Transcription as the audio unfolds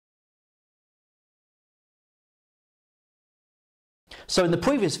So in the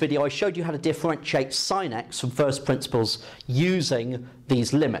previous video, I showed you how to differentiate sine x from first principles using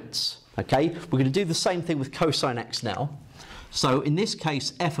these limits. Okay, we're going to do the same thing with cosine x now. So in this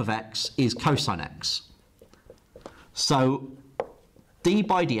case, f of x is cosine x. So d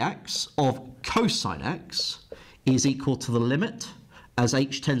by dx of cosine x is equal to the limit as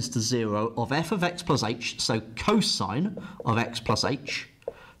h tends to 0 of f of x plus h, so cosine of x plus h,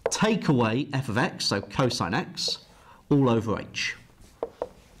 take away f of x, so cosine x, all over h.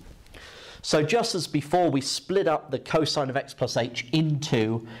 So just as before, we split up the cosine of x plus h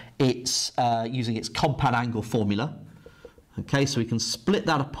into its, using its compound angle formula. Okay, so we can split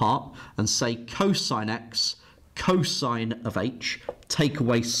that apart and say cosine x, cosine of h, take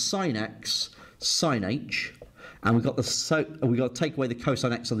away sine x, sine h, and we've got to take away the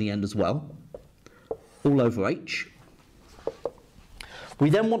cosine x on the end as well, all over h.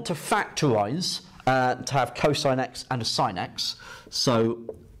 We then want to factorise to have cosine x and a sine x. So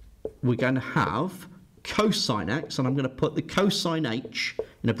we're going to have cosine x, and I'm going to put the cosine h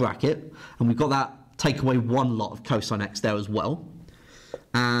in a bracket, and we've got that take away one lot of cosine x there as well.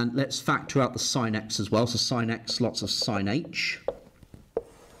 And let's factor out the sine x as well. So sine x, lots of sine h,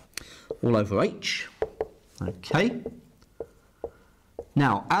 all over h. Okay.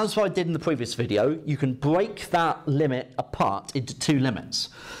 Now, as I did in the previous video, you can break that limit apart into two limits.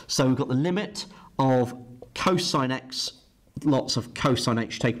 So we've got the limit of cosine x, lots of cosine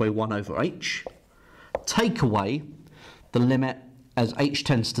h, take away 1 over h, take away the limit as h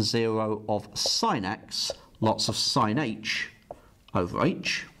tends to 0 of sine x, lots of sine h, over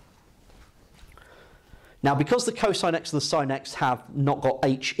h. Now, because the cosine x and the sine x have not got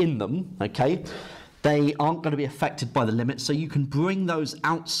h in them, okay, they aren't going to be affected by the limit, so you can bring those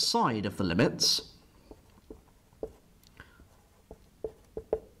outside of the limits,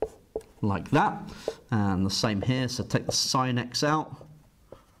 like that. And the same here, so take the sine x out.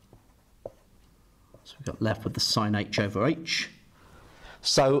 So we've got left with the sine h over h.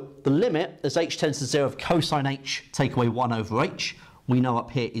 So the limit, as h tends to 0 of cosine h, take away 1 over h, we know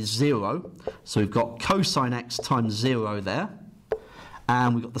up here is 0. So we've got cosine x times 0 there.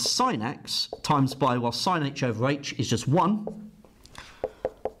 And we've got the sine x times by, well, sine h over h is just 1.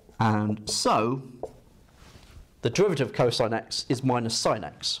 And so the derivative of cosine x is minus sine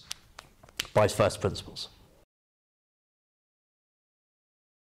x by first principles.